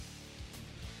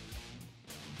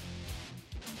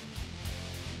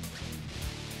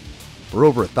For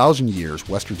over 1,000 years,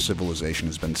 Western civilization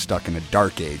has been stuck in a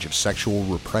dark age of sexual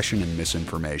repression and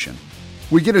misinformation.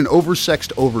 We get an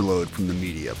oversexed overload from the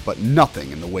media, but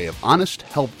nothing in the way of honest,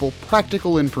 helpful,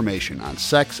 practical information on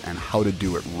sex and how to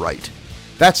do it right.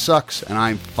 That sucks, and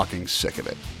I'm fucking sick of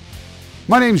it.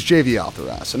 My name's JV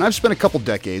Altheras, and I've spent a couple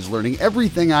decades learning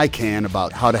everything I can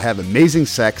about how to have amazing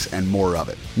sex and more of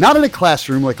it. Not in a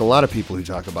classroom like a lot of people who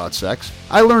talk about sex.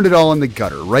 I learned it all in the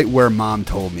gutter, right where Mom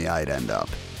told me I'd end up.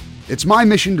 It's my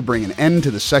mission to bring an end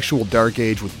to the sexual dark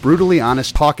age with brutally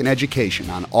honest talk and education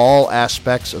on all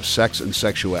aspects of sex and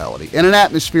sexuality, in an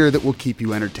atmosphere that will keep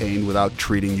you entertained without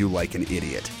treating you like an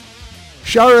idiot.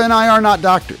 Shara and I are not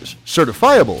doctors.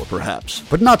 Certifiable, perhaps,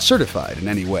 but not certified in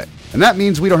any way. And that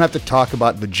means we don't have to talk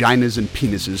about vaginas and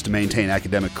penises to maintain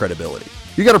academic credibility.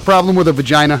 You got a problem with a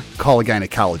vagina? Call a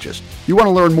gynecologist. You want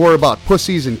to learn more about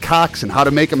pussies and cocks and how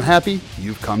to make them happy?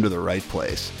 You've come to the right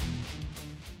place.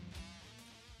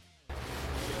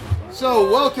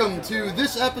 So, welcome to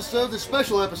this episode, the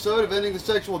special episode of Ending the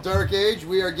Sexual Dark Age.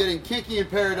 We are getting kinky in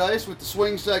paradise with the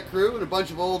Swing Set crew and a bunch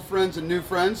of old friends and new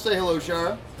friends. Say hello,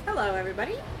 Shara. Hello,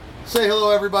 everybody. Say hello,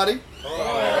 everybody.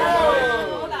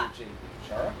 Hello.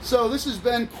 So, this has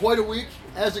been quite a week,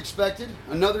 as expected.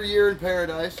 Another year in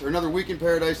paradise, or another week in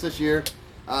paradise this year.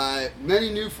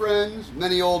 Many new friends,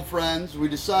 many old friends. We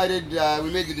decided,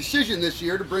 we made the decision this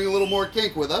year to bring a little more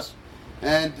kink with us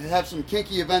and have some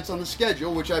kinky events on the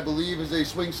schedule, which I believe is a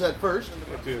Swing Set first.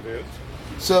 It is.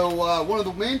 So one of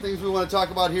the main things we want to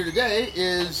talk about here today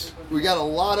is we got a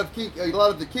lot of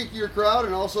the kinkier crowd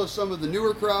and also some of the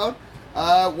newer crowd.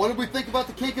 What did we think about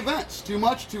the kink events? Too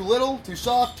much, too little, too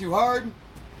soft, too hard?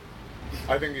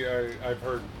 I think I've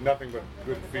heard nothing but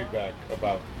good feedback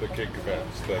about the kink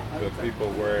events, that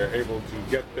people were able to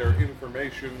get their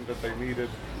information that they needed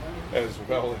as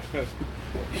well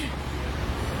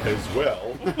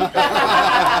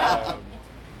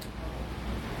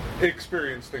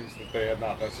experience things that they had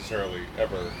not necessarily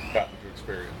ever gotten to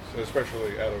experience,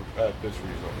 especially at this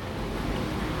resort.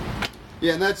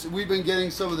 Yeah, and we've been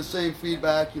getting some of the same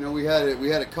feedback. You know, we had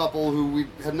a couple who we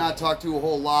have not talked to a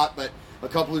whole lot, but a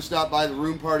couple who stopped by the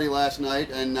room party last night,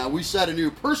 and we set a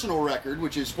new personal record,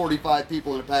 which is 46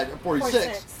 people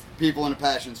in a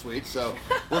passion suite. So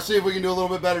we'll see if we can do a little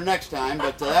bit better next time.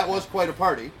 But that was quite a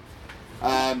party.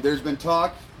 There's been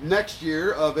talk next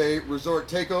year of a resort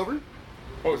takeover.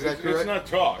 Oh, it's not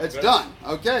talk. It's done.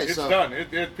 Okay, it's done.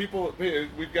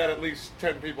 We've got at least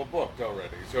 10 people booked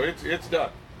already, so it's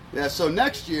done. Yeah. So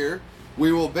next year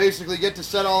we will basically get to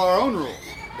set all our own rules.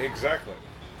 Exactly.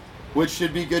 Which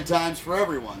should be good times for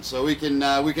everyone. So we can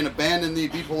abandon the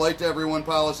be polite to everyone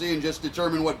policy and just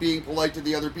determine what being polite to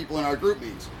the other people in our group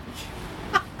means.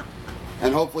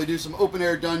 And hopefully do some open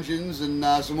air dungeons and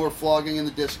some more flogging in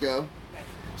the disco.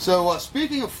 So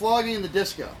speaking of flogging in the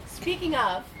disco. Speaking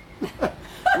of.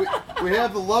 we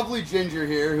have the lovely Ginger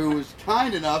here who was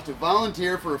kind enough to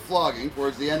volunteer for a flogging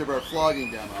towards the end of our flogging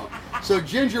demo. So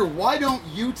Ginger, why don't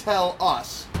you tell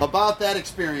us about that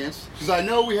experience? Because I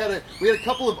know we had a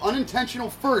couple of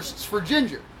unintentional firsts for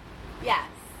Ginger. Yes.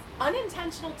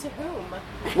 Unintentional to whom?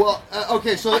 Well,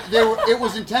 okay, so it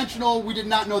was intentional. We did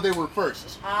not know they were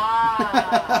firsts.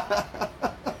 Ah.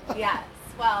 Yes.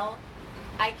 Well,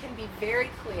 I can be very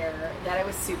clear that it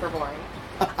was super boring.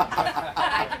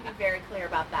 I can be very clear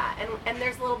about that. And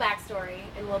there's a little backstory,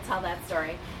 and we'll tell that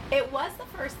story. It was the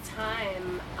first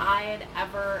time I had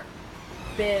ever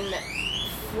been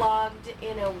flogged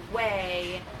in a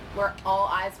way where all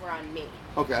eyes were on me.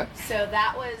 Okay. So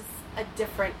that was a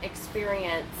different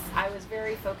experience. I was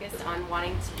very focused on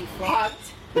wanting to be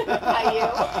flogged by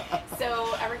you.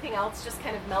 So everything else just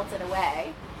kind of melted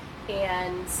away.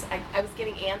 And I was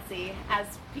getting antsy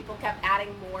as people kept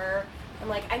adding more. I'm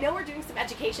like, I know we're doing some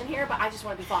education here, but I just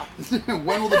want to be flogged.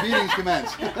 When will the beatings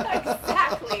commence?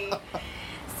 Exactly.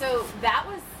 So that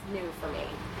was new for me.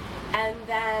 And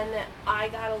then I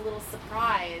got a little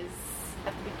surprise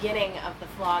at the beginning of the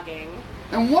flogging.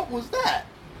 And what was that?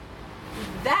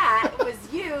 That was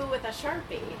you with a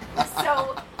Sharpie.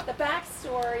 So the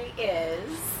backstory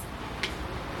is,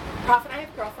 Prof and I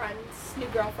have girlfriends, new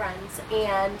girlfriends,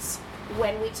 and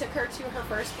when we took her to her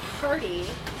first party,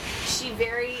 she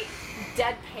very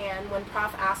deadpan when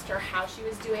Prof asked her how she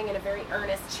was doing in a very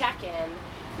earnest check-in.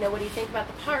 You know, what do you think about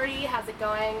the party? How's it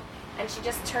going? And she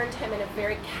just turned to him in a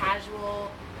very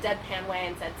casual, deadpan way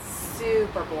and said,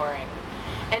 super boring.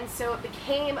 And so it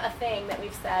became a thing that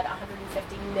we've said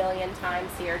 150 million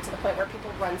times here, to the point where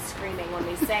people run screaming when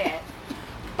we say it.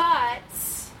 But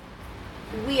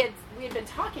we had been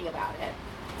talking about it,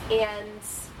 and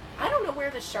I don't know where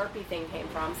the Sharpie thing came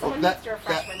from. Someone that, needs to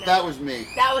refresh my memory. that was me.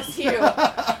 That was you.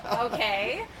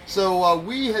 Okay. So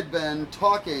we had been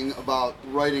talking about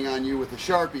writing on you with a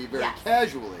Sharpie very Yes.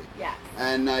 casually. Yes.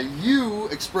 And you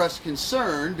expressed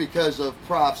concern because of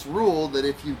Prof's rule that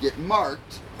if you get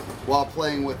marked while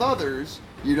playing with others,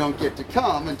 you don't get to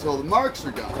come until the marks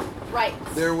are done. Right.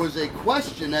 There was a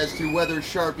question as to whether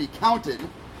Sharpie counted.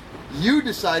 You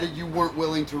decided you weren't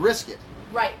willing to risk it.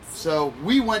 Right. So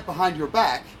we went behind your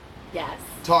back, Yes.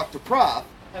 talked to Prof,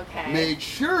 Okay. made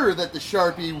sure that the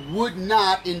Sharpie would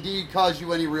not indeed cause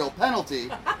you any real penalty,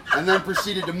 and then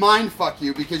proceeded to mind fuck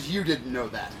you because you didn't know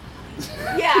that.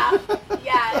 Yeah.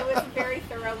 Yeah. It was very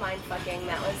thorough mind fucking.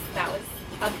 That was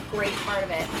a great part of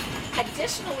it.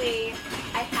 Additionally,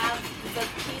 I have the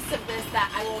piece of this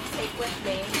that I will take with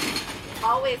me,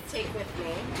 always take with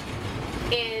me,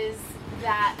 is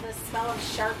that the smell of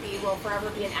Sharpie will forever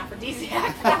be an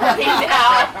aphrodisiac for me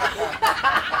now.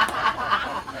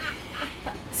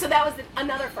 So that was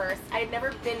another first. I had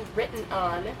never been written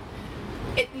on,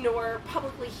 nor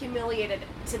publicly humiliated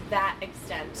to that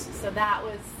extent. So that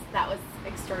was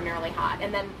extraordinarily hot.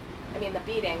 And then, I mean, the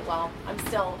beating, well, I'm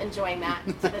still enjoying that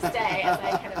to this day as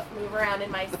I kind of move around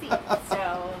in my seat.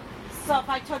 So if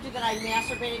I told you that I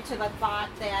masturbated to the thought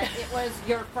that it was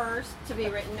your first to be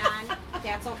written on,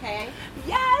 that's okay?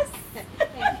 Yes!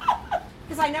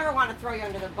 Because I never want to throw you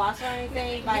under the bus or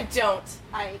anything, You but don't.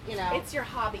 It's your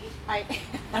hobby.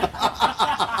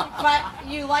 But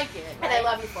you like it, right? And I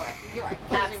love you for it. You're right.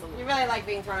 Absolutely. You really like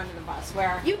being thrown under the bus.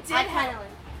 Where You did I have kinda-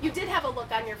 you did have a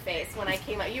look on your face when I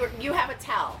came out. You have a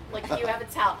tell. Like you have a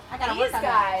tell. I gotta These work on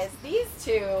that. guys, these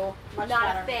two, Much not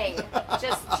better. a thing.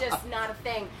 Just not a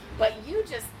thing. But you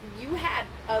had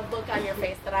a look on your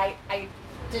face that I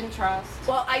didn't trust.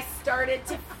 well, I started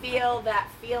to feel that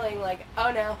feeling like,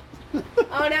 oh no,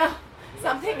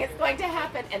 something is going to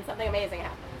happen, and something amazing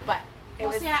happened. But it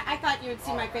was See, I thought you would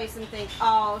see my face and think,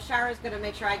 oh, Shara's going to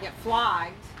make sure I get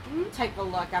flogged. Type of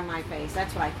look on my face.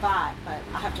 That's what I thought, but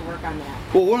I'll have to work on that.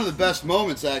 Well, one of the best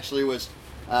moments actually was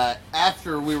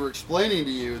after we were explaining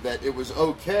to you that it was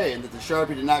okay and that the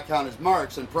Sharpie did not count as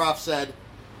marks, and Prof said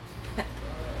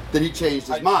that he changed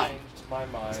his mind. Changed my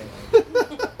mind.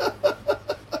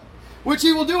 Which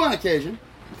he will do on occasion.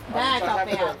 Then I Which felt have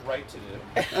bad. the right to do.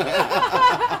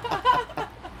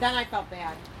 Then I felt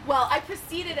bad. Well, I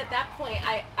proceeded at that point.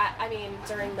 I mean,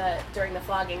 during the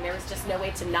flogging, there was just no way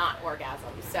to not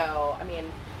orgasm. So, I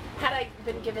mean, had I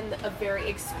been given a very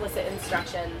explicit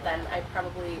instruction, then I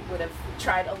probably would have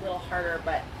tried a little harder.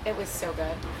 But it was so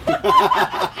good.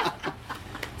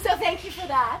 So thank you for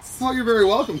that. Oh, you're very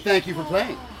welcome. Thank you for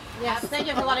playing. Yes, thank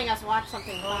you for letting us watch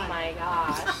something Oh fun. my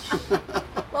gosh.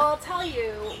 Well, I'll tell you,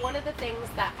 one of the things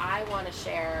that I want to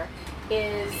share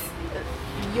is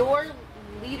your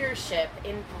leadership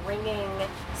in bringing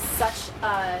such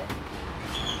a,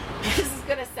 this is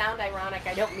going to sound ironic,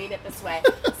 I don't mean it this way,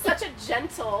 such a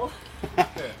gentle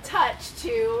touch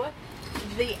to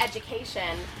the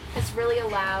education has really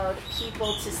allowed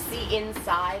people to see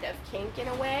inside of kink in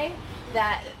a way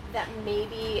that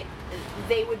maybe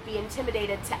they would be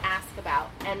intimidated to ask about.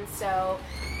 And so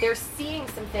they're seeing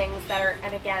some things that are,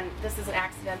 and again, this is an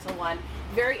accidental one,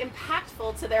 very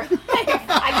impactful to their life.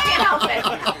 I can't help it.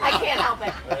 I can't help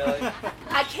it. Really?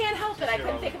 I can't help it. I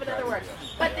couldn't think of another word.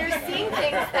 But they're seeing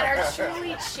things that are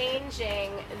truly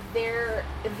changing their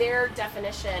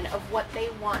definition of what they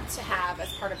want to have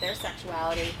as part of their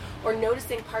sexuality, or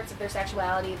noticing parts of their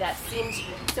sexuality that seemed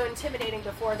so intimidating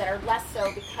before that are less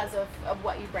so because of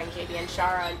what you bring, JB and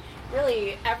Shara, and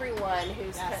really everyone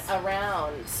who's Yes.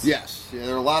 around. Yes, yeah,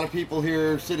 there are a lot of people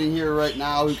here, sitting here right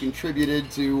now, who contributed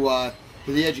to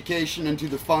the education and to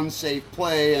the fun, safe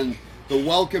play and the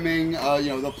welcoming,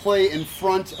 the play in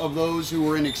front of those who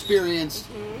were inexperienced,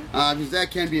 because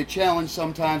that can be a challenge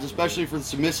sometimes, especially for the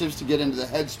submissives to get into the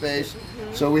headspace.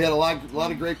 So we had a lot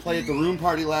of great play at the room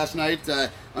party last night.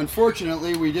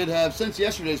 Unfortunately, we did have, since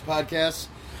yesterday's podcast,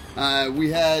 we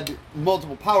had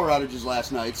multiple power outages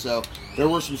last night, so there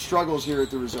were some struggles here at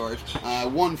the resort.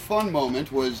 One fun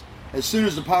moment was, as soon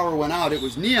as the power went out, it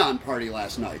was neon party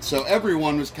last night, so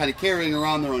everyone was kind of carrying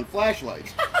around their own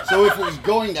flashlights. So if it was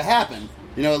going to happen,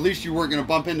 at least you weren't going to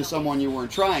bump into someone you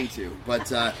weren't trying to.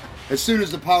 But as soon as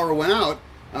the power went out,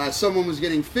 someone was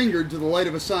getting fingered to the light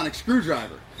of a sonic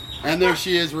screwdriver. And there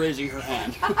she is raising her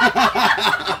hand.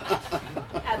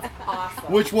 That's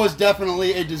awesome. Which was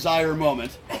definitely a desire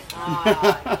moment.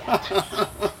 Yes.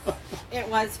 It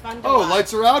was fun to Oh, watch.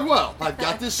 lights are out well. I've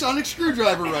got this sonic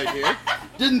screwdriver right here.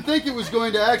 Didn't think it was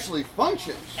going to actually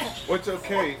function. What's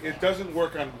okay, it doesn't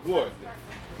work on wood,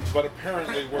 but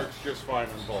apparently works just fine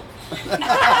on boulders.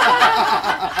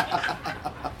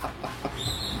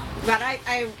 But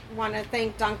I want to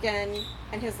thank Duncan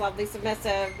and his lovely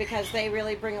submissive because they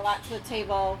really bring a lot to the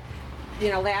table.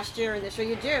 Last year and this year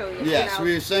you do. Yes,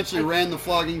 we essentially ran the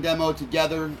flogging demo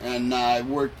together and it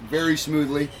worked very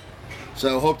smoothly.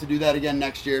 So hope to do that again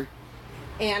next year.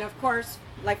 And of course,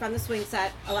 Life on the Swing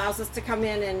Set allows us to come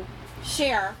in and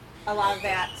share a lot of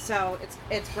that. So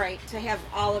it's great to have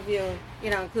all of you,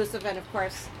 inclusive, and of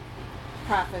course,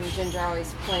 Prof and Ginger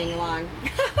always playing along.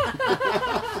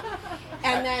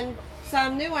 And then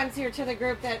some new ones here to the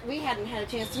group that we hadn't had a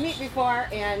chance to meet before,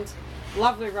 and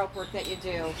lovely rope work that you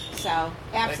do. So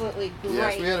absolutely great.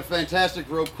 Yes, we had a fantastic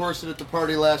rope corset at the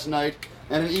party last night,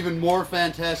 and an even more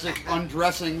fantastic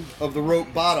undressing of the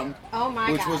rope bottom. Oh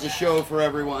my which God. was a show for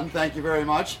everyone. Thank you very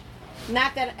much.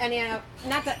 Not that any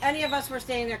of us were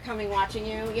standing there watching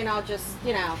you.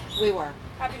 We were.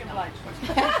 Happy to oblige.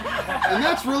 And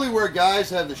that's really where guys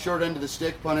have the short end of the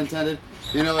stick, pun intended.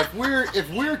 If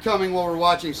we're coming while we're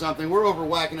watching something, we're over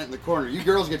whacking it in the corner. You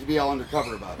girls get to be all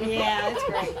undercover about it. Yeah, that's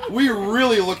great. We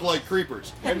really look like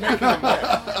creepers. And making a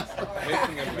mess.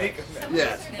 Making a mess.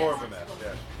 Yes. More of a mess,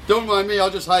 yeah. Don't mind me,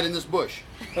 I'll just hide in this bush.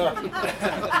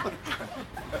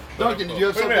 Duncan, did you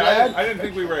have Wait a something minute, to add? I didn't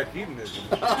think we were at hedonism.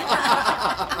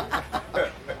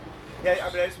 Yeah,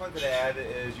 I just wanted to add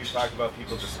is you talked about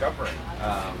people discovering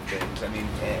things. I mean,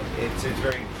 it's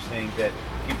very interesting that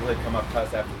people had come up to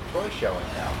us after the toy show and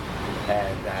now,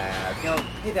 and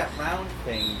hey, that round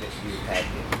thing that you had,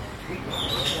 we do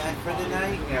that for the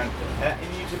night,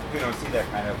 and you typically don't see that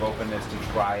kind of openness to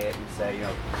try it and say,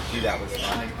 gee, that was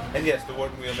fun. And yes, the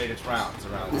wooden wheel made its rounds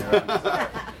around there.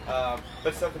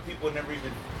 But stuff that people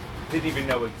didn't even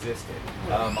know existed.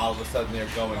 All of a sudden they're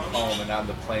going home, and on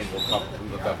the plane we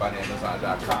look up on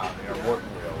Amazon.com, Wharton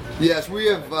wheels. Yes, we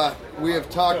have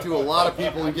talked to a lot of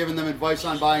people and given them advice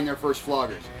on buying their first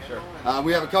floggers. Sure.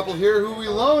 We have a couple here who we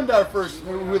loaned a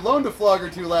flogger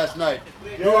to last night,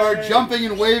 who are jumping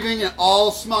and waving and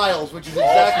all smiles, which is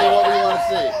exactly what we want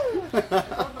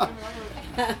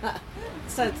to see.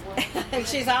 So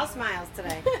she's all smiles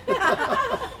today.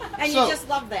 And So- you just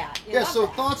love that. You Yeah, love so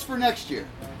that. thoughts for next year?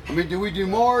 I mean, do we do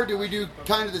more? Do we do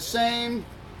kind of the same?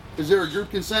 Is there a group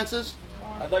consensus?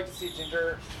 I'd like to see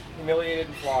Ginger humiliated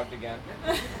and flogged again.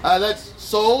 That's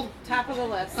sold. Top of the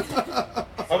list.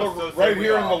 Right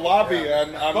here in the lobby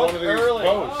on one of these early.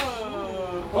 posts.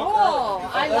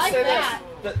 Oh, I Let's like say that.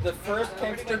 this, the first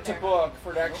Kinkster to book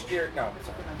for next year. No,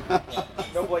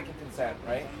 no blanket consent,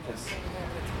 right? Because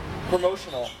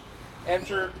promotional.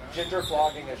 Enter Ginger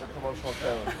flogging as your promotional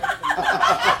code.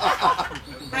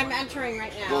 I'm entering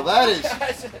right now. Well, that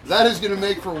is going to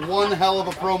make for one hell of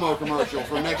a promo commercial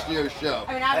for next year's show.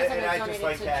 I mean, I was going And I to just donate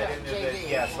like it to that in there that, JV.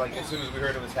 yes, like as soon as we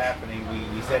heard it was happening,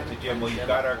 we said to Jim, well, you've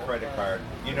got our credit card.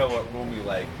 You know what room you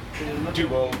like.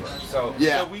 Do over. So,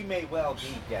 Yeah. so we may well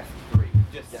be guest 3.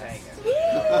 Just saying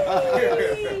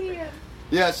it.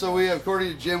 Yeah, so we have,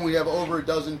 according to Jim, we have over a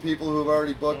dozen people who have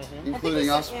already booked, including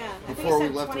I us, think he said before we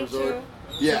left the 22. resort. It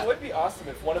Yeah. would be awesome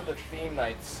if one of the theme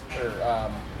nights or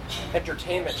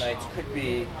entertainment nights could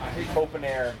be open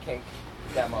air kink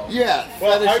demo. Yeah,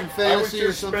 Well, fetish I and was fantasy or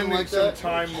just something spending like some that.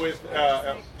 time with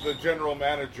the general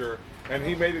manager, and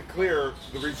he made it clear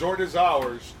the resort is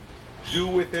ours. Do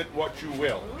with it what you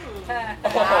will.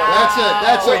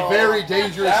 That's a very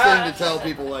dangerous thing to tell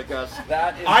people like us.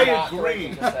 That is I not agree.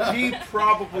 the right consent. He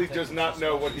probably does not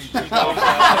know what he's talking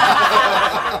about.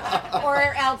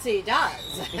 Or else he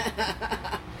does.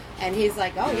 And he's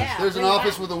like, oh yeah. There's an bring it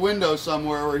office back. with a window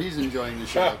somewhere where he's enjoying the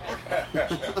show.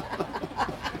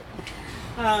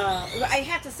 I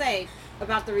have to say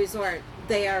about the resort,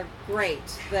 they are great.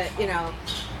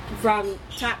 From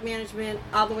top management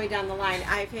all the way down the line,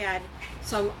 I've had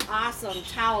some awesome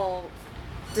towel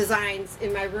designs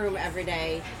in my room every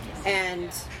day, and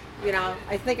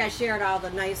I think I shared all the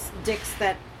nice dicks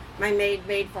that my maid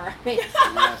made for me.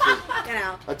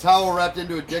 A towel wrapped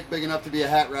into a dick big enough to be a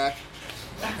hat rack.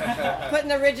 Putting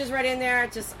the ridges right in there,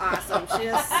 just awesome. She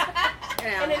just,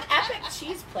 And an epic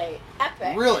cheese plate.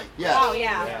 Epic. Really? Yes. Oh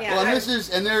yeah. Well,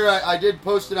 and I did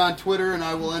post it on Twitter, and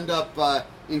I will end up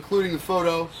including the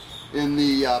photo in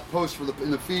the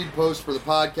in the feed post for the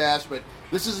podcast. But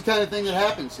this is the kind of thing that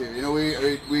happens here.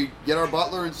 We get our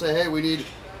butler and say, hey, we need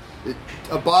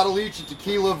a bottle each of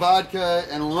tequila, vodka,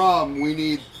 and rum. We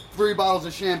need 3 bottles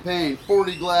of champagne,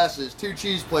 40 glasses, 2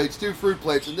 cheese plates, 2 fruit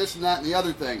plates, and this and that and the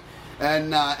other thing.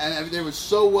 And it was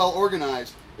so well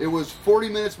organized. It was 40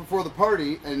 minutes before the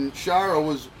party, and Shara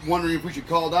was wondering if we should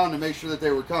call down to make sure that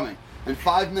they were coming. And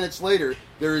 5 minutes later,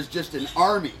 there is just an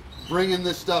army bringing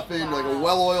this stuff in, like a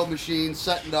well-oiled machine,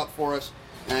 setting it up for us.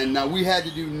 And we had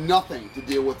to do nothing to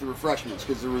deal with the refreshments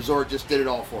because the resort just did it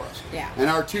all for us. Yeah. And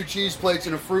our 2 cheese plates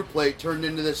and a fruit plate turned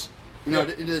into this, into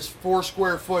this 4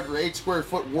 square foot or 8 square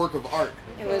foot work of art.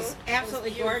 It was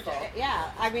absolutely gorgeous.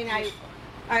 Yeah, I mean,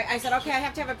 I said, okay, I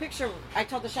have to have a picture. I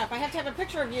told the chef, I have to have a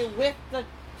picture of you with the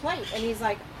plate. And he's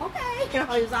like, okay. He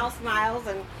was all smiles.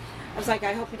 And I was like,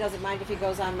 I hope he doesn't mind if he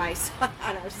goes on our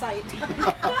site.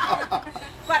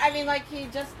 But I mean, like,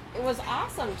 it was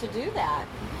awesome to do that.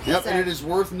 Yep, So- and it is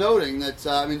worth noting that,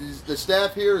 the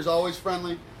staff here is always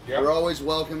friendly. Yep. They're always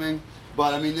welcoming.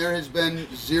 But, there has been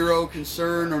zero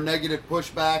concern or negative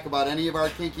pushback about any of our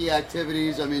kinky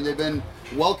activities. They've been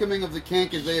welcoming of the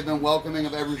kink as they have been welcoming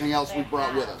of everything else we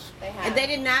brought with us. And they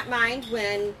did not mind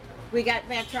when we got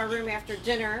back to our room after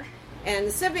dinner and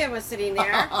the Sibian was sitting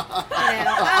there.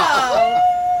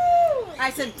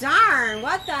 I said, darn,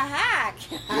 what the heck?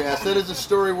 Yes, that is a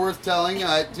story worth telling.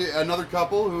 Another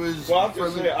couple who is... Well, I'll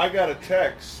just say, I got a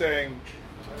text saying,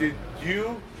 did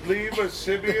you leave a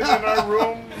Sibian in our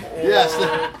room? Or Yes,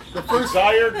 the first...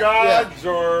 desire gods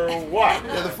or what?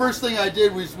 Yeah, the first thing I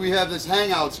did was we have this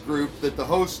Hangouts group that the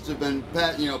hosts have been,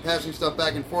 passing stuff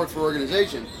back and forth for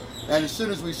organization. And as soon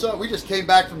as we saw it, we just came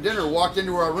back from dinner, walked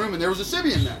into our room, and there was a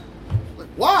Sibian there.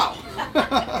 Like, wow!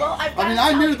 Well,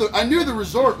 I knew the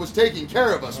resort was taking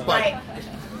care of us, but Right.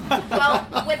 Well,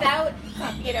 without,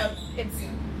 it's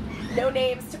no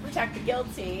names to protect the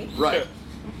guilty. right.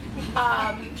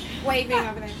 Waving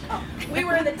over there. We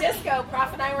were in the disco,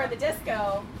 Prof and I were in the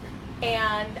disco,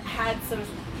 and had some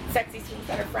sexy swing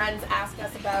center friends ask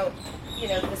us about, the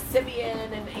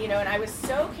Sibian, and and I was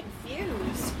so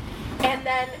confused. And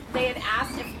then they had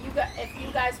asked if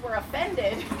you guys were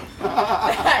offended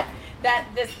that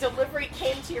this delivery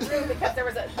came to your room because there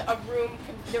was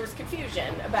there was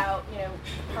confusion about the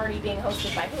party being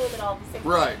hosted by whom and all these things.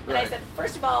 Right, And I right. said,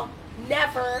 first of all,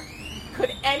 never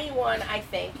could anyone, I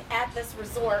think, at this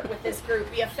resort with this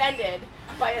group be offended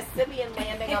by a Sibian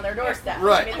landing on their doorstep.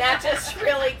 Right. That just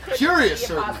really couldn't Curious, be a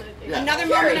certainly. positive thing. Yeah. Another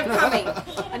moment of coming.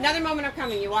 Another moment of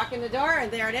coming. You walk in the door and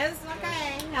there it is.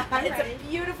 Okay. I'm It's ready. a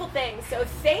beautiful thing. So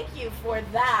thank you for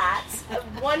that.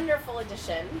 A wonderful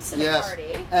addition to the Yes.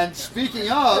 party. And speaking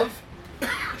of,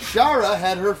 Shara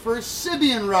had her first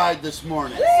Sibian ride this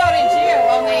morning. So did you.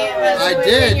 Only it was I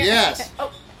within did, your- yes.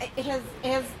 Oh,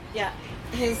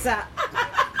 his.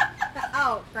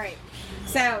 Oh, great.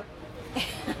 So.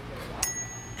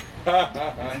 So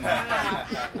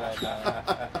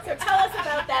tell us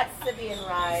about that Sibian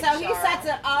ride. So he Shara. sets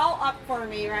it all up for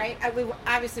me, right? We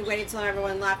obviously waited till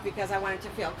everyone left because I wanted to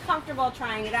feel comfortable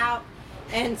trying it out.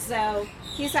 And so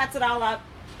he sets it all up,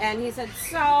 and he said,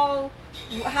 so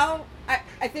how,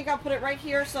 I think I'll put it right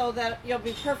here so that you'll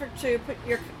be perfect to put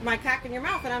my cock in your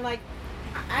mouth. And I'm like,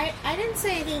 I didn't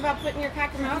say anything about putting your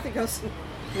cock in your mouth. He goes,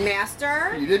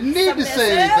 Master. You didn't need to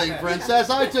say submissive." anything, Princess.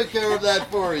 I took care of that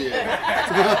for you.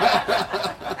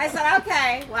 I said,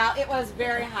 okay. Well, it was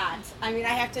very hot. I mean, I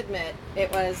have to admit, it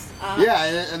was. Yeah,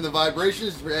 and the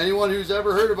vibrations, for anyone who's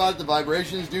ever heard about it, the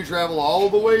vibrations do travel all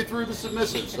the way through the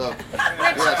submissive. So,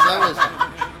 yes, that was...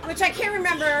 Which I can't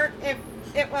remember if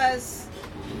it was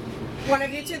one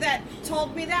of you two that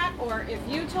told me that, or if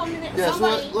you told me that. Yes,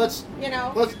 Somebody, let's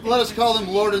let us call them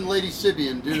Lord and Lady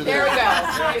Sibian due to There we their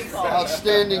go. Very cool.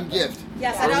 outstanding gift.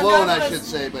 Yes, or I don't loan, know if I it was, should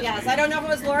say. But yes, I don't know if it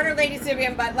was Lord or Lady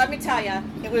Sibian, but let me tell you,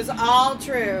 it was all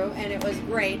true, and it was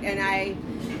great, and I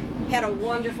had a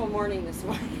wonderful morning this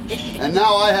morning. And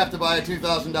now I have to buy a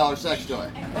 $2,000 sex toy.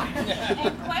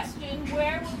 And question,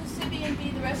 where will the Sibian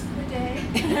be the rest of the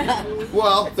day?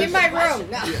 Well, In my room.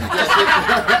 No.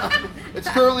 yes, it's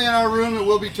currently in our room. It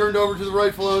will be turned over to the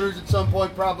rightful owners at some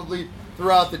point, probably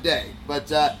throughout the day.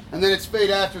 But and then its fate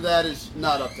after that is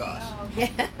not up to us.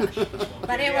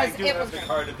 But it I was do it have was the great.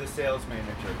 card of the sales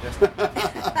manager. Just,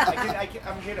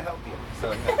 I'm here to help you.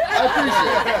 So. I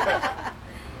appreciate it.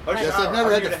 Oh, Yes, Shara, I've never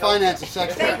I'm had here to help finance you. a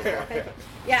sex Thank toy. you. Thank you.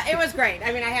 Yeah, it was great.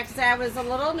 I mean, I have to say I was a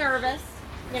little nervous,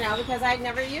 because I'd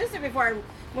never used it before.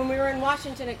 When we were in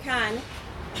Washington at Cannes,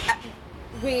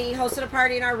 we hosted a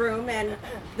party in our room, and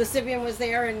the Sibian was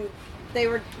there, and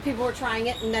people were trying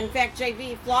it, and then in fact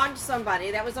JV flogged somebody.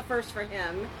 That was the first for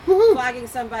him, flogging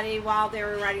somebody while they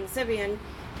were riding Sibian,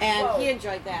 and Whoa. he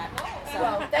enjoyed that. So.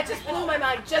 Whoa, that just blew my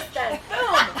mind just then.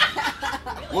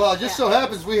 Boom! Well, it just so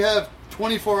happens we have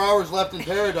 24 hours left in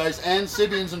paradise and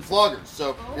Sibians and floggers.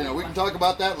 So, we can talk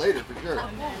about that later for sure.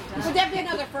 Would that be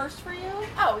another first for you?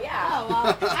 Oh, yeah. Oh,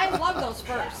 well, I love those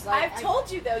firsts. I've told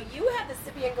you, though, you had the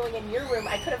Sibian going in your room.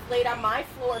 I could have laid on my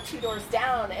floor 2 doors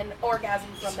down and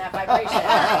orgasmed from that vibration. So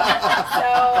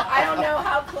I don't know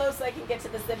how close I can get to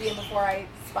the Sibian before I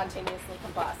spontaneously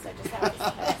combust. I just have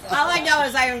to. All I know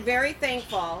is I am very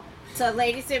thankful to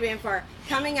Lady Sibian for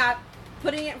coming up,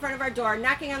 putting it in front of our door,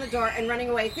 knocking on the door, and running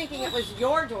away, thinking it was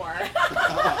your door.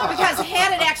 Because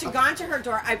had it actually gone to her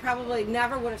door, I probably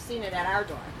never would have seen it at our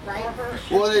door, right?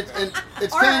 Well,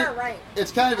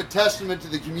 it's kind of a testament to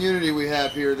the community we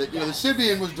have here that the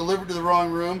Sibian was delivered to the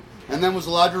wrong room and then was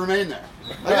allowed to remain there.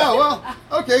 Like, oh, well,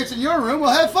 okay, it's in your room. We'll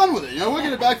have fun with it. We'll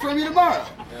get it back from you tomorrow.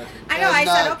 I know. I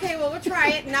said, okay, well, we'll try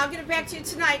it, and I'll get it back to you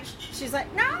tonight. She's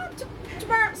like, no,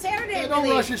 tomorrow, Saturday. Yeah, don't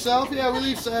rush yourself. Yeah, we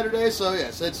leave Saturday, so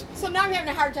yes, it's. So now I'm having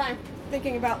a hard time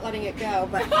thinking about letting it go,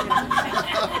 but.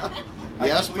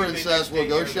 Yes, princess, we'll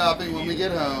go shopping when we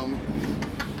get home.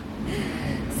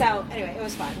 So anyway, it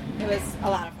was fun. It was a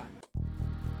lot of fun.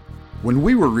 When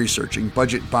we were researching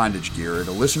budget bondage gear at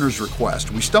a listener's request,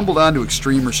 we stumbled onto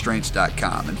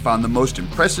ExtremeRestraints.com and found the most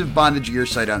impressive bondage gear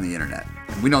site on the internet.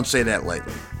 And we don't say that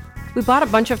lightly. We bought a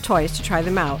bunch of toys to try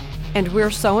them out, and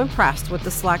we're so impressed with the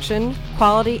selection,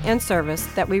 quality, and service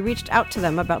that we reached out to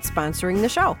them about sponsoring the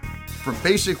show. From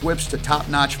basic whips to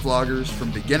top-notch floggers,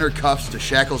 from beginner cuffs to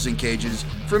shackles and cages,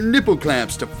 from nipple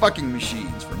clamps to fucking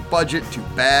machines, from budget to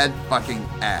bad fucking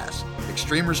ass.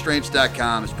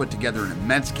 ExtremeRestraints.com has put together an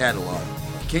immense catalog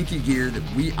of kinky gear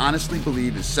that we honestly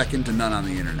believe is second to none on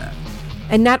the internet.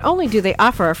 And not only do they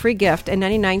offer a free gift and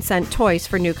 99-cent toys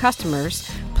for new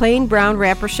customers, plain brown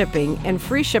wrapper shipping, and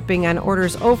free shipping on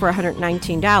orders over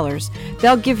 $119,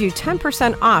 they'll give you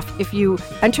 10% off if you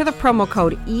enter the promo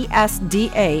code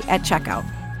ESDA at checkout.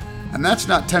 And that's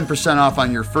not 10% off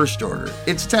on your first order.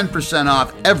 It's 10%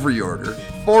 off every order,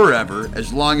 forever,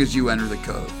 as long as you enter the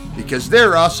code. Because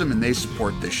they're awesome and they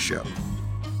support this show.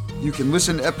 You can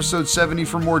listen to episode 70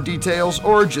 for more details,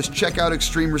 or just check out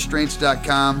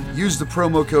ExtremeRestraints.com, use the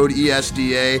promo code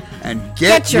ESDA, and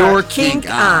get your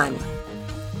kink on.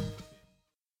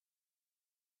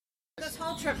 This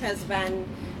whole trip has been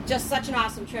just such an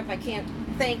awesome trip. I can't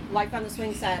thank Life on the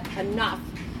Swing Set enough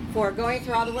for going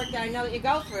through all the work that I know that you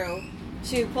go through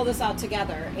to pull this all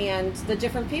together, and the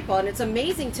different people. And it's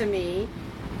amazing to me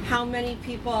how many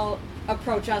people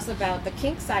approach us about the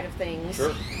kink side of things.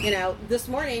 Sure. This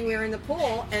morning we were in the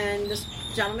pool and this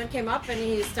gentleman came up and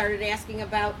he started asking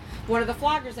about one of the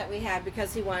floggers that we had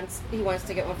because he wants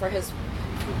to get one for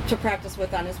to practice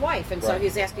with on his wife, and so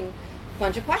he's asking a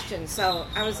bunch of questions. So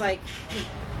I was like,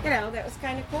 that was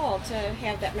kind of cool to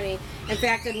have that many. In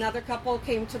fact, another couple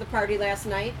came to the party last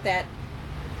night that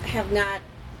have not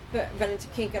been into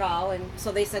kink at all, and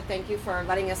so they said thank you for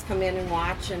letting us come in and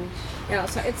watch, and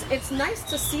so it's nice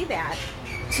to see that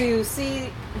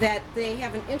they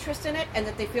have an interest in it and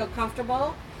that they feel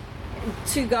comfortable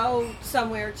to go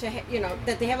somewhere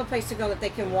that they have a place to go that they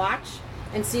can watch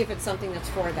and see if it's something that's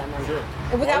for them or not.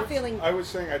 And without feeling. I was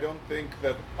saying I don't think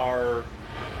that our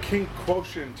kink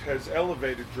quotient has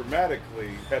elevated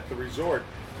dramatically at the resort.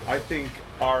 I think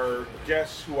our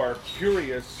guests who are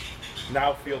curious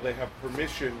now feel they have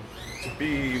permission to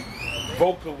be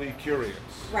vocally curious.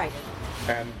 Right.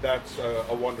 And that's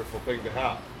a wonderful thing to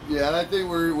have. Yeah, and I think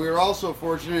we're also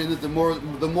fortunate in that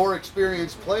the more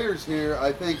experienced players here,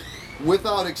 I think,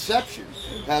 without exception,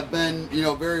 have been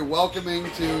very welcoming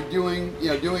to doing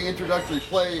introductory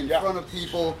play in front of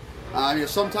people.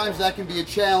 Sometimes that can be a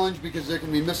challenge because there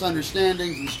can be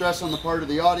misunderstandings and stress on the part of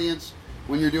the audience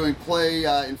when you're doing play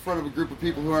in front of a group of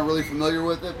people who aren't really familiar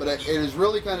with it. But it has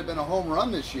really kind of been a home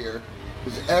run this year,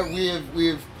 because we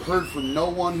have heard from no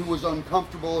one who was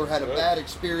uncomfortable or had a bad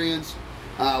experience.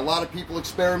 A lot of people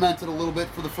experimented a little bit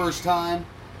for the first time,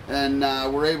 and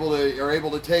are able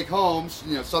to take home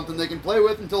something they can play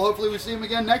with until hopefully we see them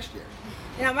again next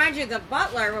year. Mind you, the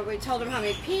butler, when we told him how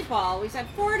many people, we said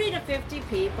 40 to 50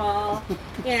 people,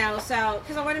 so,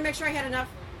 because I wanted to make sure I had enough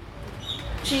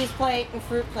cheese plate and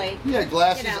fruit plate. Yeah,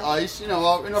 glasses, ice,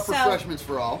 enough refreshments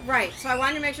for all. Right, so I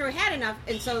wanted to make sure we had enough,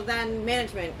 and so then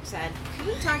management said, can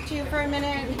we talk to you for a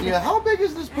minute? Yeah, how big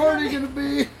is this party going to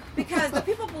be? Because the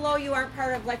people below you aren't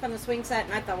part of Life on the Swing Set,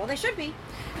 and I thought, well, they should be.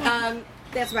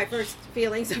 That's my first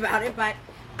feelings about it, but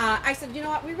I said, you know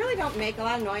what, we really don't make a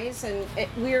lot of noise, and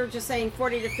we're just saying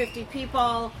 40 to 50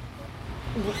 people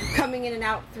coming in and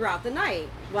out throughout the night.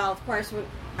 Well, of course, when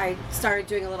I started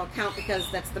doing a little count, because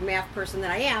that's the math person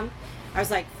that I am, I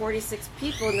was like 46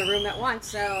 people in the room at once,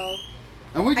 so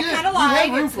and we did. I kind of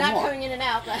lied. It's not coming in and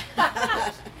out, but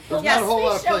there's not a whole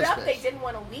lot of showed place up, space. they didn't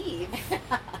want to leave.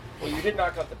 Well, you did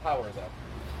knock out the power, though.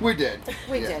 We did.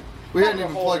 We did. We hadn't The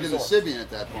even whole plugged in the resort. Sybian at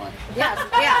that point. Yes.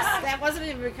 That wasn't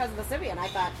even because of the Sybian. I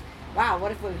thought, wow,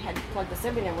 what if we had plugged the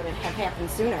Sybian in? Would it have happened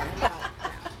sooner?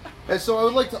 And so I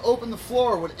would like to open the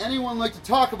floor. Would anyone like to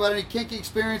talk about any kinky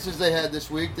experiences they had this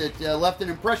week that left an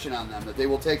impression on them that they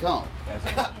will take home?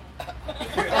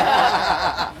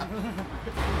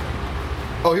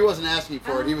 Oh, he wasn't asking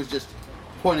for it. He was just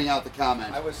pointing out the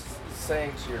comment. I was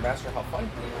saying to your master how fun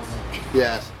he is.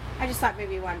 Yes. I just thought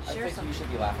maybe you wanted to I share think something. you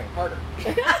should be laughing harder.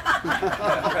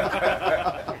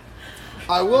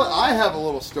 I have a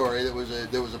little story that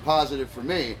was a positive for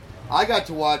me. I got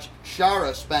to watch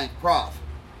Shara spank Prof.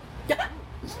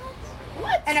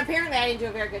 What? And apparently I didn't do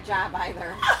a very good job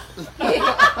either.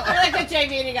 I looked at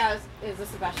JV and he goes, is this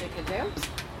the best you could do?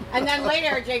 And then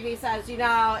later JV says,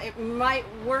 it might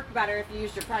work better if you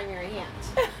used your primary hand.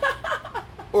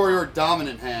 Or your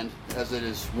dominant hand, as it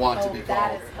is wont to be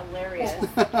That called. is hilarious.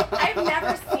 I've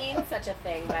never seen such a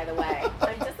thing, by the way.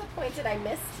 I'm disappointed I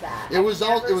missed that. It was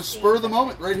I've never spur of the seen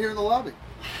moment right here in the lobby.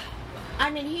 I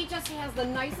mean, he just has the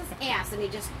nicest ass and he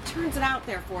just turns it out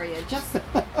there for you. Just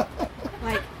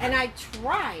and I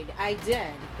tried. I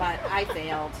did, but I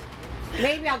failed.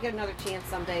 Maybe I'll get another chance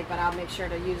someday, but I'll make sure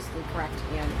to use the correct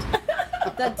hand.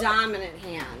 The dominant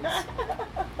hand.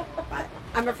 But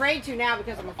I'm afraid to now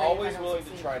because I'm afraid Always if I don't willing to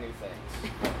succeed. try new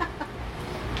things.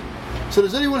 So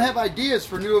does anyone have ideas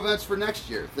for new events for next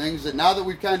year? Things that now that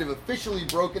we've kind of officially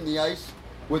broken the ice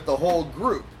with the whole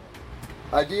group,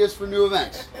 ideas for new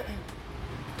events?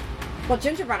 Well,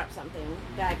 Ginger brought up something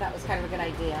that I thought was kind of a good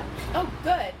idea. Oh,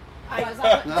 good. Was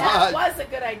That was a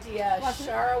good idea. Wasn't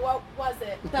it? Shara, what was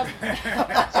it?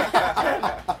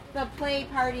 The play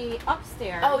party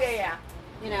upstairs. Oh, yeah.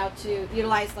 To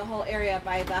utilize the whole area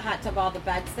by the hot tub, all the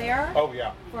beds there. Oh,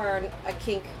 yeah. For a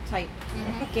kink type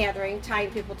gathering, tying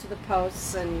people to the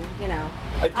posts, and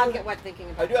I I'll do- get wet thinking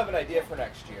I about do have an idea for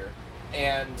next year,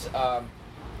 and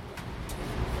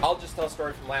I'll just tell a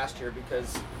story from last year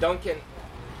because Duncan,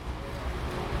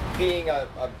 being an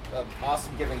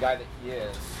awesome giving guy that he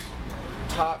is,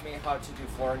 taught me how to do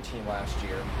Florentine last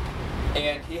year,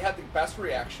 and he had the best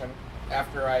reaction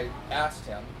after I asked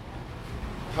him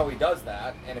how he does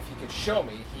that, and if he could show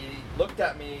me. He looked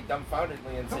at me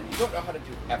dumbfoundedly and said, "You don't know how to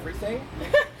do everything?"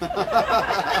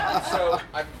 So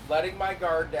I'm letting my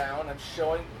guard down. I'm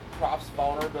showing Prof's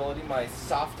vulnerability, my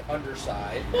soft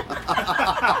underside.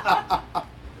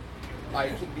 I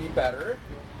can be better.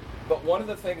 But one of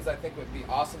the things I think would be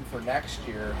awesome for next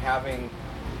year, having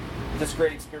this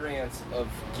great experience of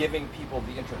giving people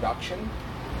the introduction,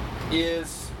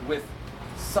 is with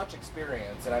such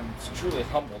experience, and I'm truly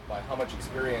humbled by how much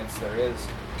experience there is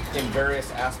in various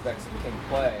aspects of king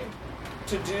play,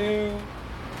 to do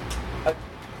a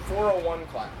 401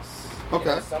 class.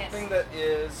 Okay. Something that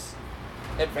is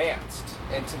advanced,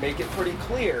 and to make it pretty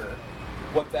clear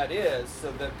what that is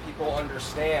so that people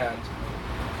understand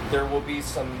there will be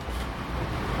some,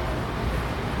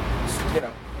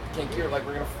 kinkier, like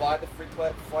we're going to fly the freak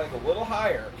flag a little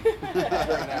higher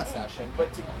during that session. But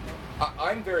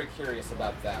I'm very curious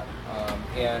about that,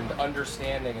 and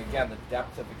understanding, again, the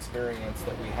depth of experience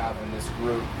that we have in this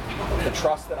group, the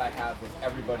trust that I have with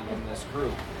everybody in this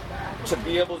group, to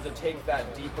be able to take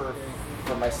that deeper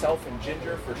for myself and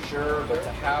Ginger for sure, but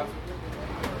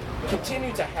to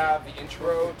continue to have the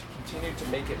intro, to continue to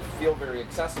make it feel very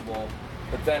accessible,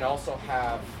 but then also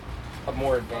have a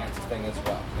more advanced thing as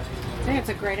well. I think it's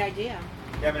a great idea.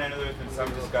 Yeah, I mean, I know there's been some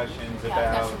discussions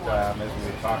about, as we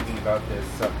were talking about this,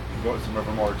 some of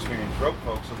our more experienced rope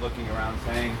folks are looking around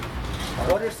saying,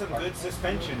 what are some good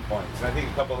suspension points? And I think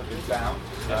a couple have been found.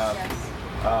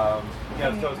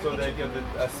 So that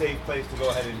a safe place to go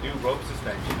ahead and do rope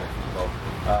suspension for people,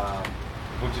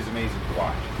 which is amazing to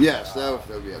watch. Yes, that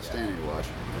would be outstanding to watch.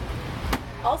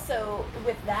 Also,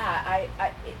 with that,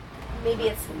 maybe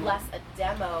it's less a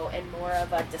demo and more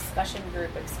of a discussion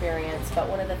group experience, but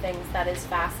one of the things that is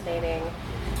fascinating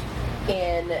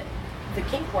in the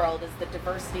kink world is the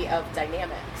diversity of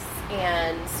dynamics.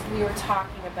 And we were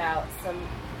talking about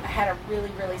I had a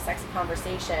really, really sexy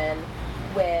conversation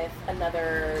with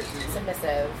another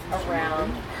submissive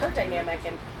around her dynamic,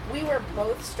 and we were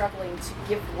both struggling to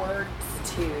give words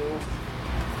to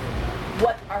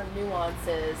what are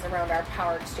nuances around our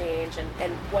power exchange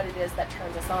and what it is that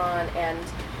turns us on. And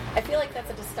I feel like that's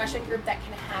a discussion group that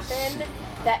can happen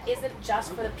that isn't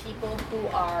just for the people who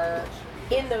are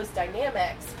in those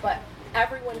dynamics, but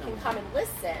everyone can come and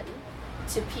listen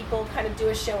to people kind of do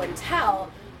a show and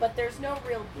tell, but there's no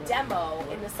real demo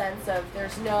in the sense of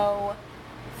there's no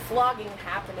flogging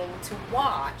happening to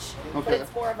watch, but Okay.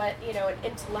 it's more of a, you know, an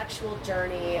intellectual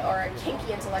journey or a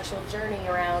kinky intellectual journey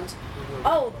around,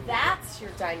 oh, that's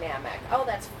your dynamic. Oh,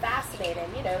 that's fascinating.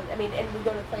 You know, I mean, and we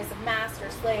go to the place of master,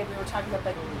 slave. We were talking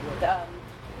about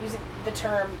using the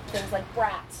term things like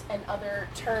brat and other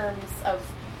terms of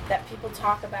that people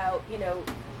talk about, you know,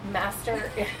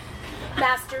 master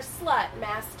master slut,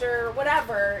 master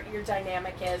whatever your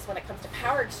dynamic is when it comes to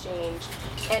power exchange,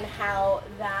 and how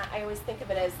that, I always think of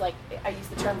it as, like, I use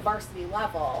the term varsity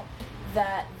level,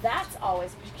 that's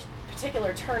always a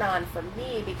particular turn on for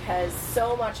me, because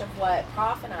so much of what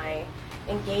Prof and I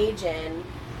engage in,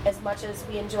 as much as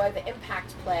we enjoy the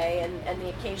impact play and the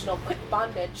occasional quick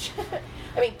bondage,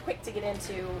 I mean, quick to get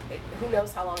into, who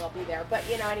knows how long I'll be there, but,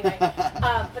 you know, anyway,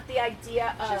 but the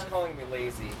idea of... She's calling me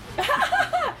lazy.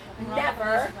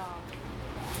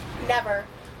 Never,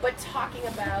 but talking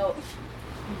about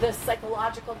the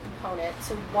psychological component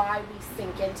to why we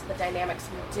sink into the dynamics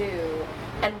we do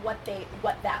and what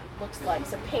that looks like.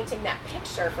 So painting that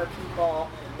picture for people,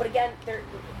 but again,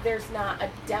 there's not a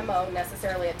demo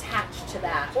necessarily attached to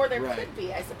that, or there Right. could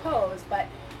be, I suppose, but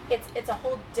it's a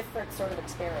whole different sort of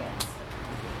experience.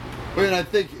 Well, and I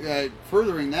think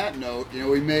furthering that note, you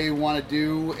know, we may want to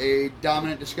do a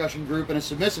dominant discussion group and a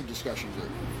submissive discussion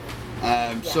group,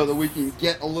 so that we can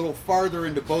get a little farther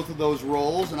into both of those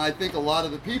roles. And I think a lot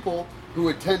of the people who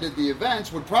attended the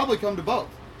events would probably come to both,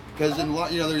 because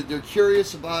they're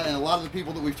curious about, and a lot of the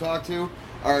people that we've talked to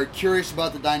are curious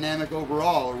about the dynamic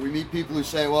overall. Or we meet people who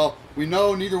say, well, we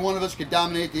know neither one of us could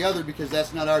dominate the other because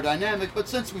that's not our dynamic, but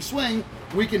since we swing,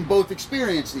 we can both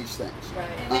experience these things. Right.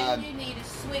 And then you need a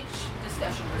switch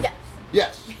discussion group.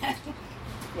 Yes. Yes.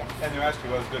 Yes. And there actually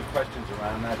was good questions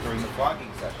around that during the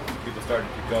flogging session. People started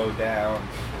to go down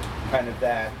kind of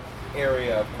that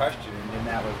area of questioning, and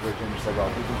that was where Ginger said, well,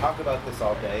 we can talk about this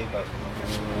all day, but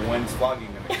when's flogging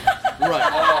going to be?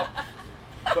 Right.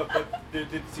 But there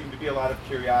did seem to be a lot of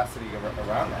curiosity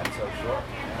around that, so sure.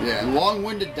 Yeah, and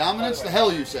long-winded dominance, the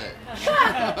hell you say.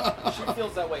 She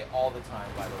feels that way all the time,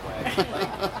 by the way.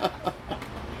 Like,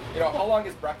 you know, how long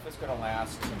is breakfast going to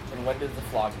last, and when does the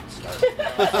flogging start? You know,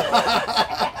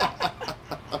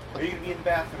 Are you going to be in the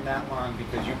bathroom that long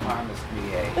because you promised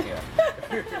me a...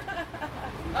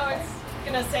 Oh, I was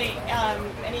gonna say,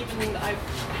 and even I've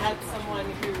had someone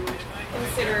who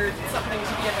considered something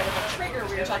to be a bit of a trigger.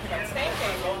 We were talking about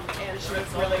spanking, and she was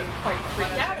really quite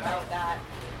freaked out about that,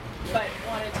 but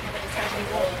wanted to have a discussion.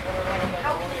 Well,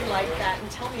 how can you like that?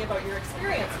 And tell me about your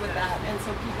experience with that. And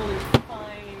so people who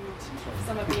find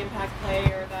some of the impact play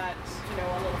or that, you know,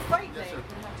 a little frightening,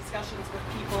 can have discussions with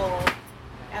people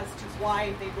as to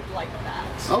why they would like that.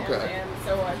 Okay. And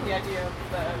so the idea of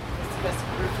this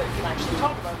group that can actually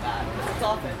talk about that, because it's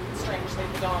often strangely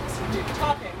the dogs who do the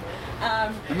talking.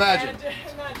 Imagine. And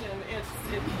imagine it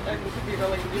could be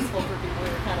really useful for people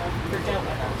who are kind of freaked out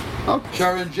by that. Okay.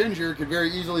 Shara and Ginger could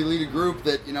very easily lead a group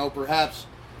that, you know, perhaps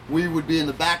we would be in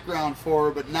the background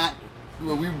for, but not,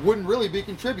 well, we wouldn't really be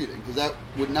contributing, because that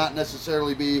would not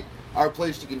necessarily be our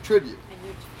place to contribute.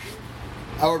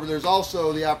 However, there's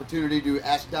also the opportunity to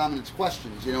ask dominance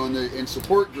questions. You know, in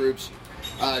support groups,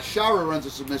 Shara runs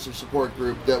a submissive support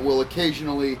group that will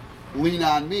occasionally lean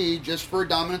on me just for a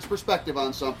dominance perspective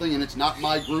on something, and it's not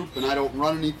my group, and I don't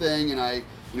run anything, and I,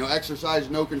 you know, exercise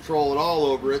no control at all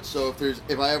over it. So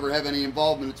if I ever have any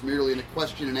involvement, it's merely in a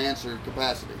question and answer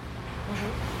capacity.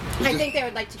 Mm-hmm. I think they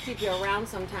would like to keep you around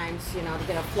sometimes, you know, to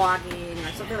get a flogging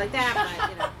or something like that, but,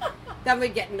 you know, then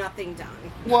we'd get nothing done.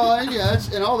 Well,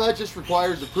 yes, and all that just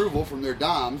requires approval from their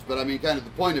DOMs, but I mean, kind of the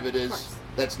point of it is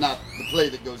that's not the play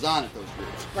that goes on at those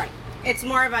groups. Right. It's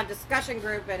more of a discussion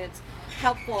group, and it's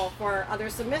helpful for other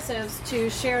submissives to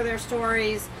share their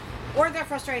stories or their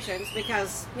frustrations,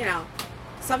 because, you know,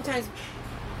 sometimes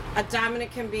a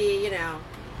dominant can be, you know,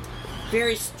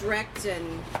 very strict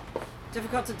and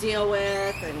difficult to deal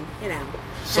with, and, you know.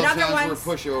 Sometimes and other ones,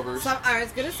 we're pushovers. I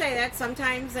was going to say that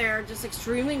sometimes they're just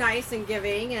extremely nice and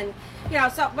giving, and, you know,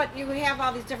 so, but you have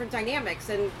all these different dynamics,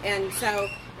 and so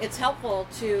it's helpful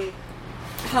to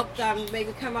help them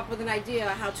maybe come up with an idea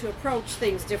how to approach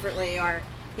things differently, or,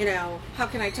 you know, how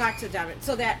can I talk to them?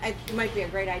 So that it might be a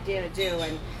great idea to do.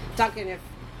 And Duncan, if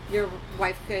your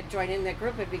wife could join in that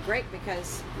group, it'd be great,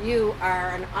 because you are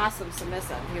an awesome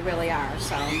submissive. You really are.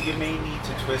 So You may need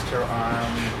to twist her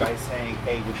arm by saying,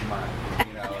 hey, would you mind?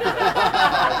 You know,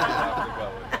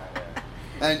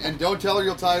 And don't tell her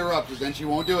you'll tie her up, because then she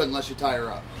won't do it unless you tie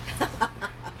her up.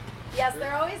 Yes,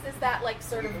 there always is that, like,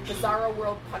 sort of bizarro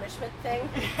world punishment thing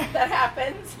that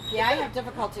happens. yeah, I have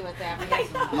difficulty with that. Because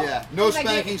Yeah, no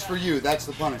spankings for you. That's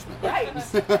the punishment. Right.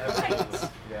 Right.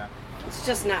 Yeah. It's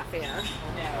just not fair.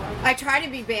 I try to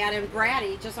be bad and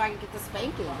bratty just so I can get the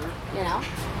spanking, you know?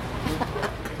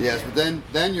 Yes, but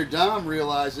then your dom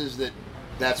realizes that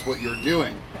that's what you're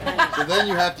doing. So then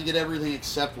you have to get everything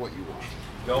except what you want.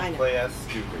 Don't play us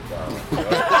stupid, darling.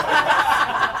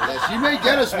 Yes, you may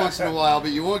get us once in a while,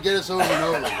 but you won't get us over and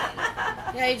over.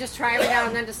 Yeah, you just try every now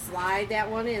and then to slide that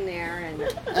one in there,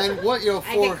 and what, you know,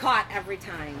 I get caught every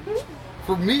time.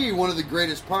 For me, one of the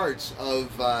greatest parts of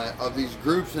these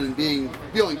groups and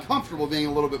feeling comfortable being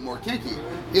a little bit more kinky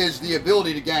is the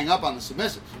ability to gang up on the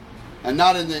submissives, and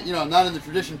not in the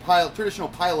traditional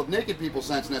pile of naked people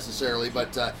sense necessarily,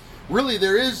 but really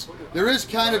there is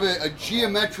kind of a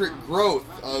geometric growth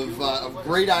of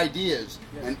great ideas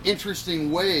and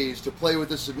interesting ways to play with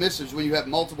the submissives when you have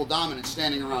multiple dominants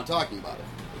standing around talking about it.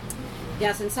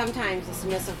 Yes, and sometimes the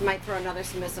submissive might throw another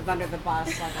submissive under the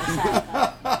bus, like I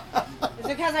said. It's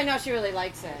because I know she really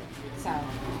likes it. So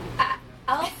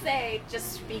I'll say,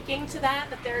 just speaking to that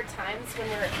there are times when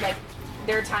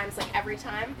every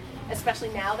time, especially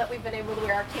now that we've been able to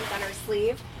wear our kink on our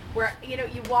sleeve, where, you know,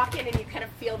 you walk in and you kind of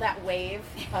feel that wave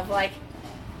of like,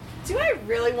 do I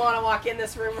really want to walk in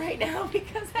this room right now?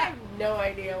 Because I have no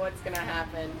idea what's going to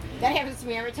happen. That happens to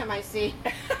me every time I see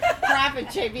Prof and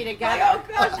JB together. Oh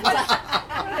gosh, what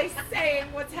are they saying?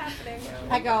 What's happening?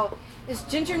 I go, is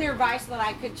Ginger nearby so that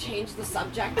I could change the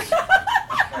subject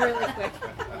really quick?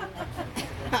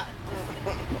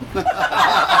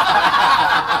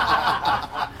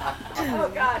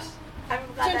 Oh gosh. I'm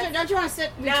glad Ginger, don't you want to sit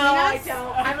between us? No, I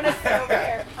don't. I'm going to sit over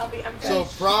here. So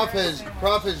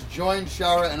Prof has joined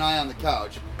Shara and I on the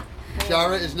couch.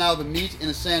 Shara is now the meat in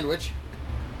a sandwich.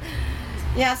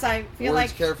 Yes, I feel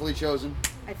Words like carefully chosen.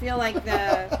 I feel like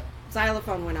the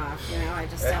xylophone went off. You know, I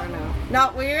don't know.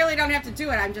 No, we really don't have to do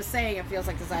it. I'm just saying it feels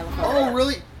like the xylophone. Oh,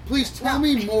 really? Please tell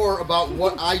me more about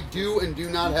what I do and do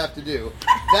not have to do.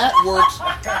 That works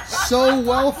so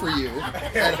well for you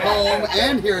at home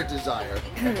and here at Desire.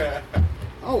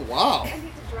 Oh, wow. I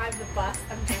need to drive the bus.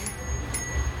 I'm done.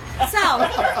 So,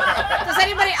 does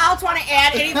anybody else want to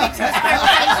add anything to this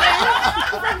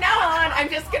conversation? From now on, I'm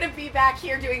just going to be back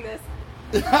here doing this.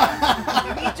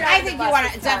 I think you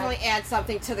want to definitely add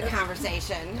something to the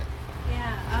conversation.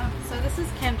 Yeah, so this is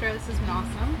Kendra, this is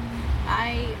Blossom.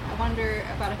 I wonder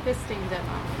about a fisting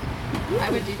demo. I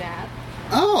would do that.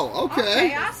 Oh,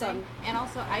 okay. Awesome. And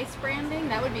also ice branding,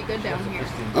 that would be good down here.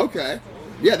 Okay.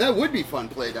 Yeah, that would be fun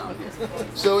play down here.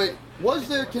 So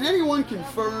can anyone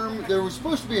confirm there was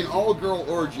supposed to be an all-girl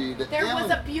orgy? There was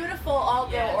a beautiful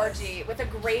all-girl orgy with a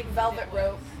great velvet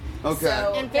rope. Okay.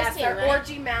 So, And yes, fisting, our right?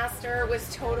 orgy master was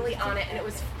totally on it, and it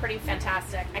was pretty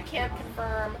fantastic. I can't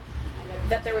confirm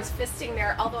that there was fisting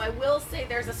there, although I will say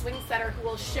there's a swing setter who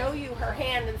will show you her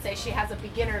hand and say she has a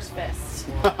beginner's fist.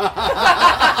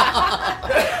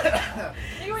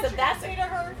 You So that's me to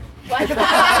her? What?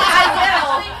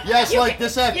 I will. Yes, You like can-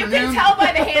 this You afternoon. can tell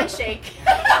by the handshake.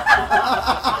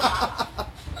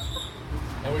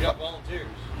 And we got volunteers.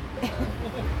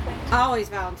 Always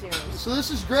volunteers. So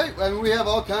this is great. I mean, we have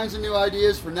all kinds of new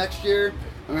ideas for next year.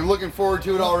 I mean, I'm looking forward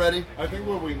to it already. I think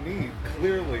what we need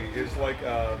clearly is like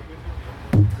a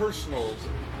personal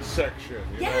section.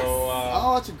 You Yes. know,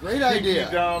 Oh, that's a great idea.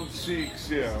 Kinky Dom Seeks,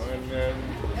 you know, and there's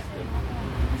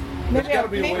Maybe, gotta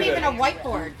be a way maybe even to- a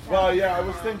whiteboard. Well, yeah, I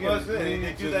was thinking. Well,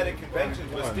 they do that at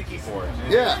conventions with sticky boards.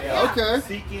 Yeah, okay.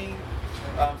 Seeking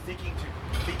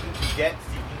to get,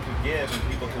 seeking to give, and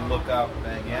people can look up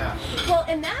and Well,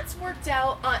 and that's worked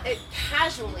out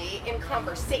casually in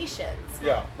conversations.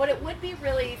 Yeah. But it would be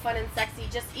really fun and sexy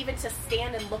just even to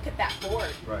stand and look at that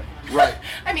board. Right. Right.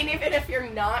 I mean, even if you're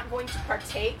not going to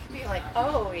partake, be like,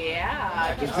 oh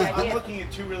yeah. gives you an I'm idea. looking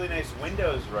at two really nice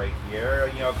windows right here.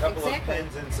 You know, a couple Exactly. of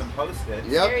pins and some Post-its.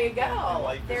 Yep. There you go.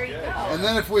 Life is There you good. go. And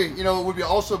then if we, it would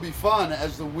also be fun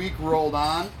as the week rolled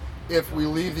on if we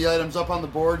leave the items up on the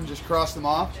board and just cross them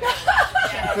off.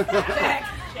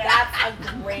 That's a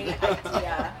great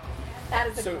idea. That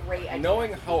is a great idea.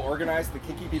 Knowing how organized the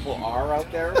kinky people are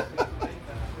out there,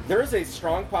 there is a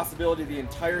strong possibility the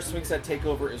entire swing set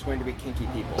takeover is going to be kinky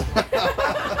people.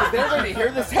 Because they're going to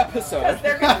hear this episode,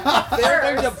 They're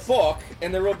going to book,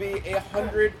 and there will be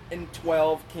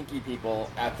 112 kinky people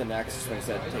at the next swing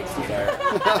set takes Desire.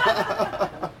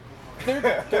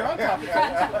 They're on top of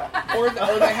things, or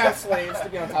they have slaves to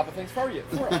be on top of things for you.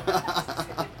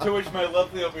 To which my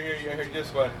lovely over here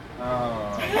just went,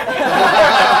 oh.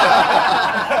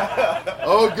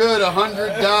 Oh, good,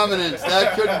 100 dominants.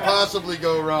 That couldn't possibly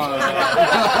go wrong.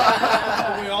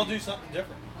 We all do something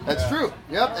different. That's true.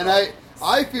 Yep. And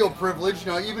I feel privileged,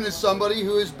 even as somebody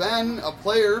who has been a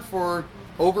player for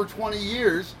over 20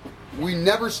 years, we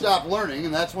never stop learning,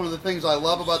 and that's one of the things I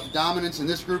love about the dominance in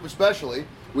this group especially.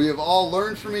 We have all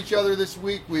learned from each other this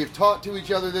week. We have taught to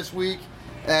each other this week,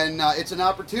 and it's an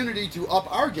opportunity to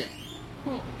up our game.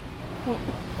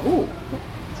 Ooh.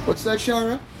 What's that,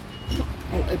 Shara?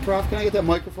 Hey, Prof, can I get that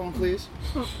microphone, please?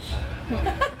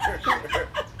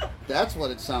 That's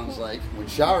what it sounds like when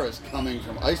Shara's coming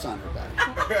from ice on her back.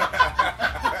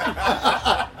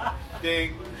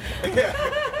 Ding.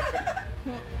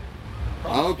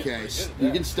 Okay,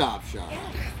 you can stop, Shara.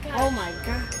 Oh my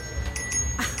God.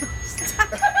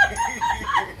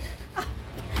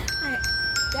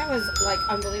 That was like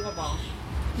unbelievable.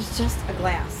 It was just a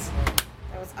glass.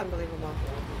 That was unbelievable.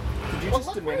 Did you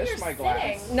just diminish my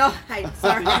glass? No, I'm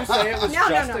sorry. Did you say it was no,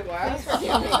 just no, no. a glass? Please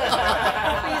forgive me.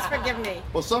 Please forgive me.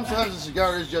 Well, sometimes a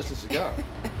cigar is just a cigar.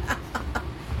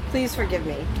 Please forgive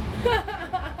me.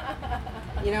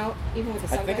 You know, even with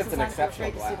the I think sunglasses it's an on, exceptional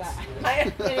I'm afraid glass. to see that.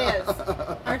 It is.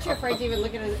 Aren't you afraid to even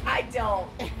look at it? I don't.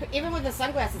 Even with the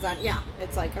sunglasses on, yeah,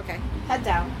 it's like, okay, head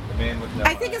down. The man with no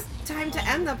I think it's time to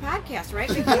end the podcast, right?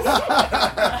 Because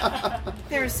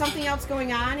there's something else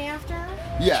going on after.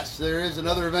 Yes, there is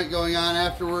another event going on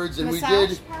afterwards, and Massage we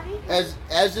did, party?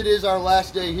 as it is our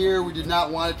last day here, we did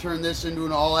not want to turn this into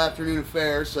an all-afternoon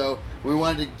affair, so we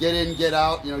wanted to get in, get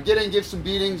out, get in, give some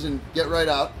beatings, and get right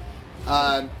out.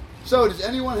 So does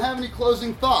anyone have any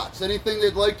closing thoughts? Anything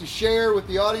they'd like to share with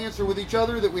the audience or with each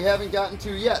other that we haven't gotten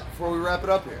to yet before we wrap it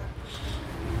up here?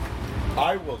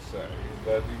 I will say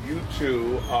that you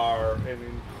two are an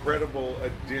incredible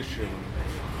addition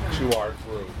to our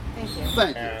group. Thank you.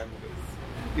 Thank you. And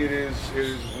it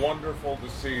is wonderful to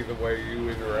see the way you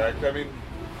interact. I mean,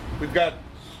 we've got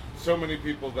so many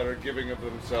people that are giving of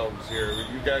themselves here.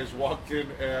 You guys walked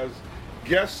in as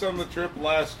guests on the trip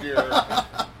last year,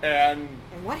 and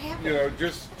what happened?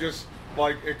 just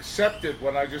like accepted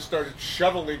when I just started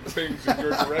shoveling things in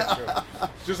your direction.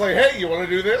 It's just like, hey, you want to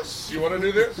do this? You want to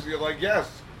do this? You're like, yes,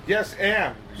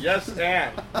 and.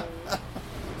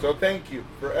 So thank you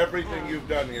for everything you've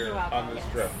done here on this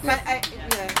trip. But thank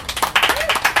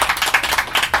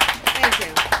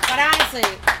you. But honestly,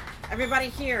 everybody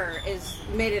here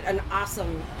made it an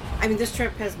awesome. I mean, this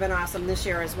trip has been awesome this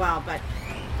year as well. But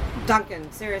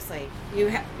Duncan, seriously, you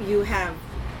have.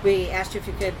 We asked you if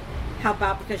you could help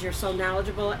out because you're so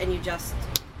knowledgeable, and you just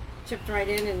chipped right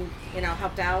in and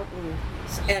helped out,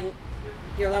 and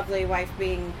your lovely wife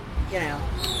being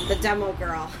the demo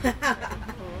girl,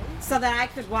 so that I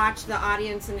could watch the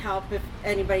audience and help if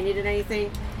anybody needed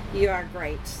anything. You are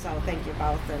great, so thank you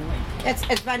both, and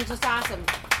it's been just awesome.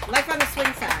 Life on the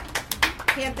Swing Set.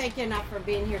 Can't thank you enough for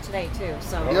being here today too.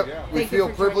 So we feel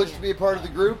privileged to be a part of the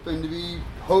group and to be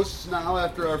hosts now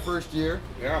after our first year.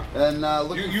 Yeah. And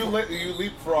you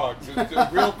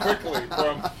leapfrogged real quickly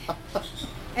from.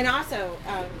 And also,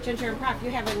 Ginger and Prof,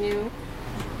 you have a new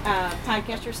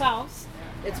podcast yourselves.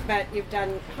 You've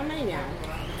done how many now?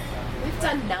 We've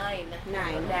done 9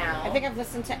 now. I think I've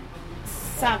listened to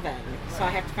 7, so I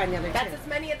have to find the other 2. That's as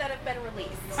many that have been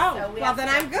released. Oh, so well then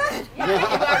I'm good.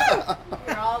 Yeah,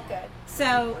 you're all good.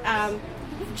 So,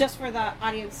 just for the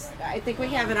audience, I think we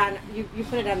have it on. You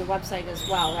put it on the website as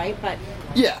well, right? But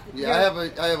yeah. I have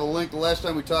a link. The last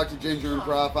time we talked to Ginger and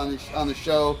Prof on the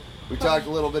show, we talked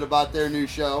a little bit about their new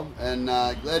show, and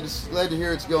glad to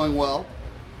hear it's going well.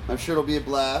 I'm sure it'll be a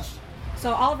blast.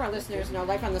 So all of our listeners know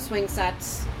Life on the Swing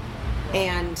Sets,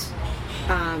 and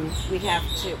we have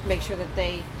to make sure that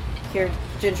they hear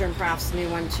Ginger and Prof's new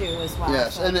one too as well.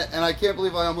 Yes, so. and I can't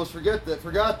believe I almost forgot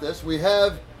this. We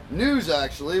have news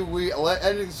actually.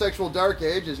 Ending the Sexual Dark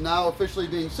Age is now officially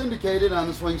being syndicated on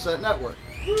the Swing Set Network.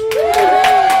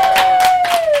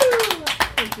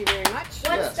 Thank you very much.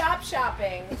 One-stop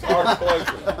shopping. It's our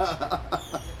pleasure.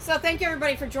 So thank you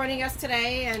everybody for joining us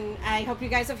today, and I hope you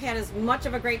guys have had as much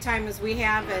of a great time as we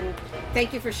have, and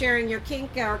thank you for sharing your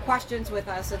kink or questions with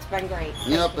us. It's been great.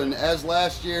 Yep, and as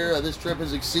last year, this trip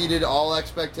has exceeded all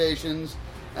expectations,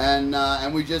 and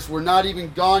we're not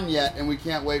even gone yet, and we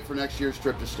can't wait for next year's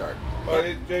trip to start. Well,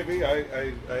 hey, JB,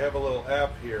 I have a little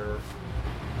app here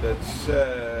that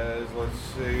says, let's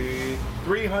see,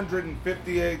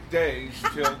 358 days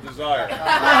till desire.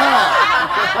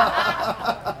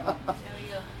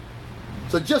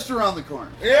 So just around the corner.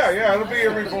 Yeah, it'll be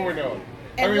here before we know it.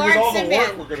 And with all Lord the work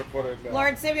Simeon, we're going to put in now.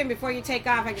 Lord Simeon, before you take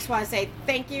off, I just want to say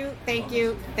thank you. I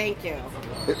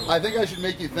think I should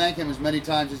make you thank him as many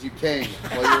times as you came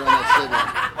while you were on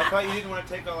that I thought you didn't want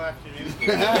to take all afternoon.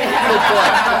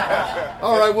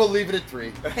 All right, we'll leave it at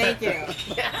 3. Thank you.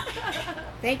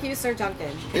 Thank you, Sir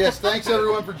Duncan. Yes, thanks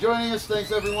everyone for joining us.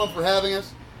 Thanks everyone for having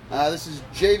us. This is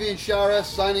JV and Shara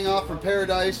signing off from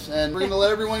Paradise, and we're going to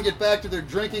let everyone get back to their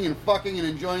drinking and fucking and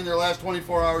enjoying their last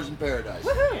 24 hours in Paradise.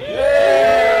 Woohoo!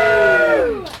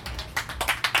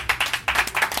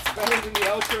 It's better than the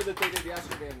outro that they did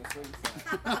yesterday in the swing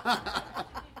set.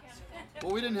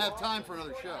 Well, we didn't have time for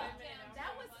another show.